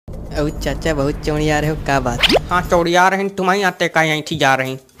अब चाचा बहुत चौड़िया रहे हो, क्या बात? हाँ चौड़िया रहे, तुम्हारी आते का यहीं थी जा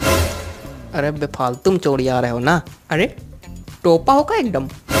रही। अरे बेफालतू चौड़िया रहे हो ना। अरे टोपा होगा एकदम,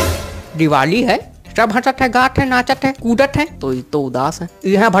 दिवाली है, सब हंसत है, गात है, नाचत है, कूदत है, तो उदास है।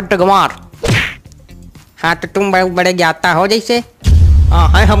 यह भट्टगमार। हाँ तो तुम बड़े ज्ञाता हो जैसे। हाँ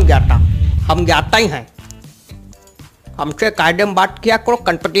है हम ज्ञाता ही हैं। हमसे कायदे में बात किया करो,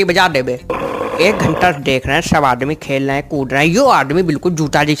 कनपटी बजा देवे। 1 घंटा से देख रहे हैं, सब आदमी खेल रहे हैं, कूद रहे हैं, यो आदमी बिल्कुल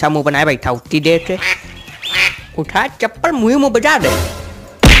जूता जैसा मुंह बनाए बैठा उतनी देर से। उठा चप्पल मुंह बजा दे।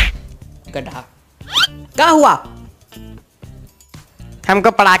 गधा क्या हुआ?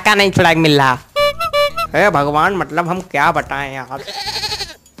 हमको पटाखा नहीं छुड़ा मिल रहा है। भगवान, मतलब हम क्या बताएं यार।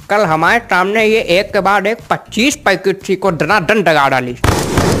 कल हमारे सामने ये एक के बाद एक 25 पैकेट थी को दनादन दगा डाली।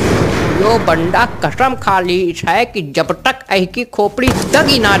 यो बंदा कसम खा ली है कि जब तक ऐ की खोपड़ी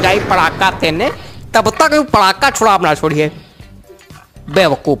दगी ना जाए पड़ाका तेने, तब तक पड़ाका छुड़ा ना छोड़िए।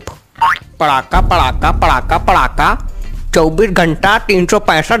 बेवकूफ। पड़ाका पड़ाका पड़ाका पड़ाका, 24 घंटा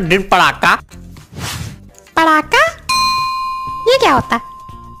 365 दिन पड़ाका। पड़ाका ये क्या होता है?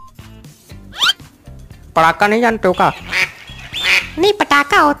 पड़ाका नहीं जानते हो का? नहीं,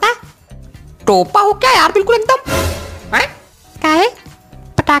 पटाखा होता है। टोपा हो क्या यार, बिल्कुल एकदम है? क्या है?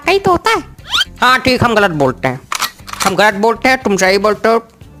 पटाखा ही तो होता है। हाँ ठीक, हम गलत बोलते हैं, तुम सही बोलते हो।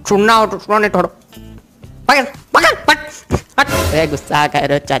 सुनना हो तो सुनो, नहीं थोड़ा पकड़ पकड़ पकड़। अरे गुस्सा कर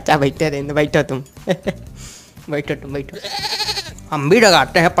रहे हो चाचा, बैठे रहने, बैठो तुम। बैठो। हम भी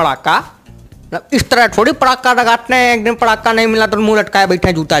लगाते हैं पड़ाका, इस तरह थोड़ी पड़ाका लगाते हैं। एक दिन पड़ाका नहीं मिला तो मुंह लटकाए बैठे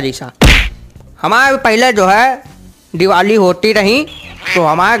हैं जूता जैसा। हमारे पहले जो है दिवाली होती रही तो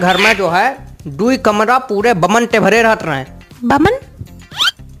हमारे घर में जो है 2 कमरा पूरे बमन से भरे रहते रहे। बमन?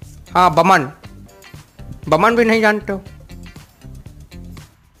 हाँ बमन भी नहीं जानते हो?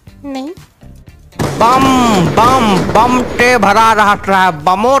 नहीं। बम ते भरा रहा,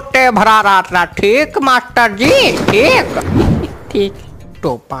 बमोटे भरा रहा। ठीक मास्टर जी, ठीक।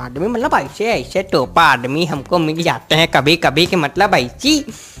 टोपा आदमी मतलब ऐसे टोपा आदमी हमको मिल जाते हैं कभी कभी के, मतलब ऐसी।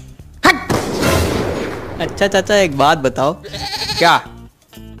 अच्छा चाचा एक बात बताओ, क्या?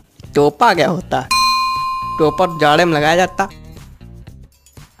 टोपा क्या होता है? टोपा जाड़े में लगाया जाता।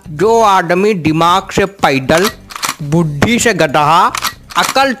 जो आदमी दिमाग से पैदल, बुद्धि से गधा,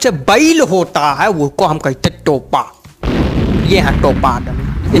 अकल से बैल होता है, वो को हम कहते टोपा। ये है टोपा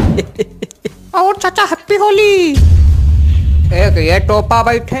आदमी। और चाचा हैप्पी होली। एक ये टोपा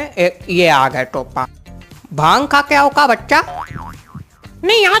बैठे, एक ये आ गए टोपा। भांग खा के आओ का बच्चा?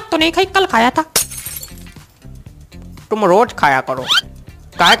 नहीं आज तो नहीं खाई, कल खाया था। तुम रोज खाया करो,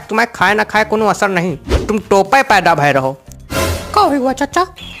 काहे तुम्हें खाए ना खाए कोनो असर नहीं, तुम टोपे पैदा भय रहो। क्या हुआ चाचा?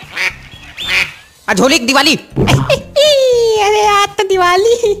 झोली दिवाली। अरे आज तो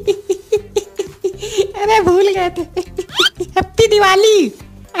दिवाली। अरे भूल गए थे। हैप्पी दिवाली।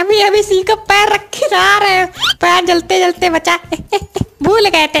 अभी सी को पैर रख के जा रहे हैं, पैर जलते जलते बचा। भूल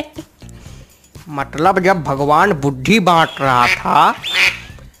गए थे। मतलब जब भगवान बुद्धि बांट रहा था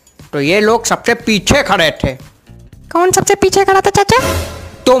तो ये लोग सबसे पीछे खड़े थे। कौन सबसे पीछे खड़ा था चाचा?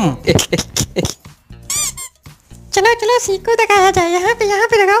 तुम। चलो सी को दिखाया जाए। यहाँ पे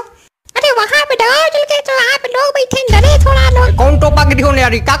लगाओ। अरे वहाँ पे लगाओ चल के, तो वहाँ पे लोग बैठे, डरे थोड़ा लोग। कौन टोपा गिरी होने आ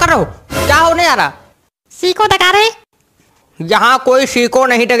रही? क्या कर रहे हो? क्या होने आ रहा? सी को दिखा रहे। यहाँ कोई सी को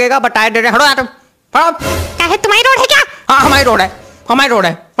नहीं लगेगा, बताए दे रहे। हटो यार, क्या है, तुम्हारी रोड है क्या? हाँ हमारी रोड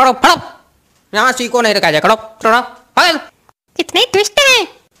है। हटो। यहाँ सी को नहीं रखा जाए। खड़ो। कितने ट्विस्ट हैं।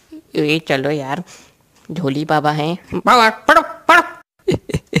 ये चलो यार, झोली बाबा हैं। पढ़ो।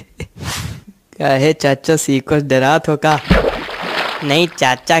 क्या है चाचा, सीको डरात हो का? नहीं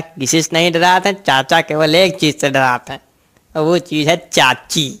चाचा किसी से नहीं डराते हैं, चाचा केवल एक चीज से डराते हैं, और वो चीज है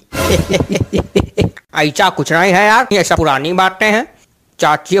चाची। ऐसा कुछ नहीं है यार, ये सब पुरानी बातें हैं।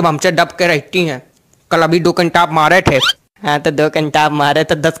 चाची अब हमसे दब के रहती हैं। कल अभी 2 कंटाप मारे थे। हाँ तो 2 कंटाप मारे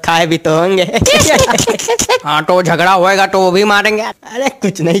तो 10 खाए भी तो होंगे। हाँ तो झगड़ा होएगा तो वो भी मारेंगे। अरे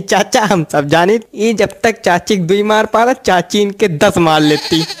कुछ नहीं चाचा, हम सब जानी, ये जब तक चाची 2 मार पा रहा, चाची इनके 10 मार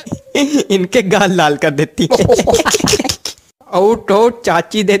लेती। इनके गाल लाल कर देती। और तो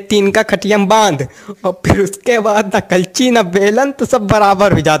चाची देती इनका खटियम बांध, और फिर उसके बाद न कलची न बेलन, तो सब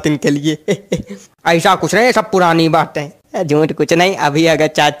बराबर हो जाते इनके लिए। ऐसा कुछ नहीं, सब पुरानी बातें। झूठ कुछ नहीं, अभी अगर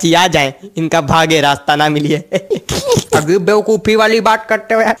चाची आ जाए, इनका भागे रास्ता ना मिलिए। अभी बेवकूफी वाली बात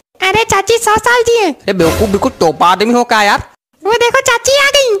करते हुए। अरे चाची 100 साल जी है। अरे बेवकूफ बिल्कुल टोपा आदमी हो क्या यार? वो देखो चाची आ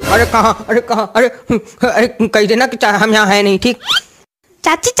गई। अरे कहाँ? अरे कह देना कि हम यहाँ है नहीं, ठीक?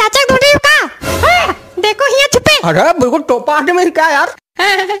 चाची चाचा ढूंढे का? देखो यहाँ छुपे। अरे बिल्कुल टोपा आदमी क्या यार?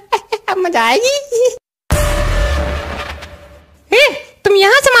 अब मजा आएगी। तुम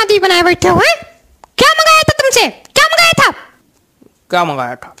यहाँ समाधि बनाए बैठे हो? क्या मंगाया था तुमसे? क्या मंगाया था? क्या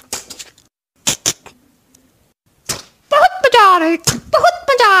मंगाया था? आ रही, बहुत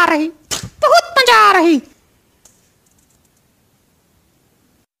मजा आ रही, बहुत मजा आ रही।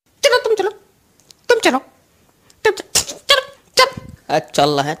 चलो तुम चलो, तुम चलो, तुम चलो, चलो चल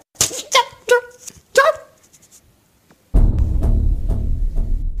रहा है। चलो चलो।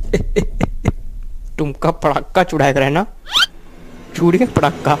 तुमका पड़ाका चुड़ाया करे ना, चूड़ी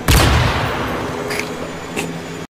पड़ाका।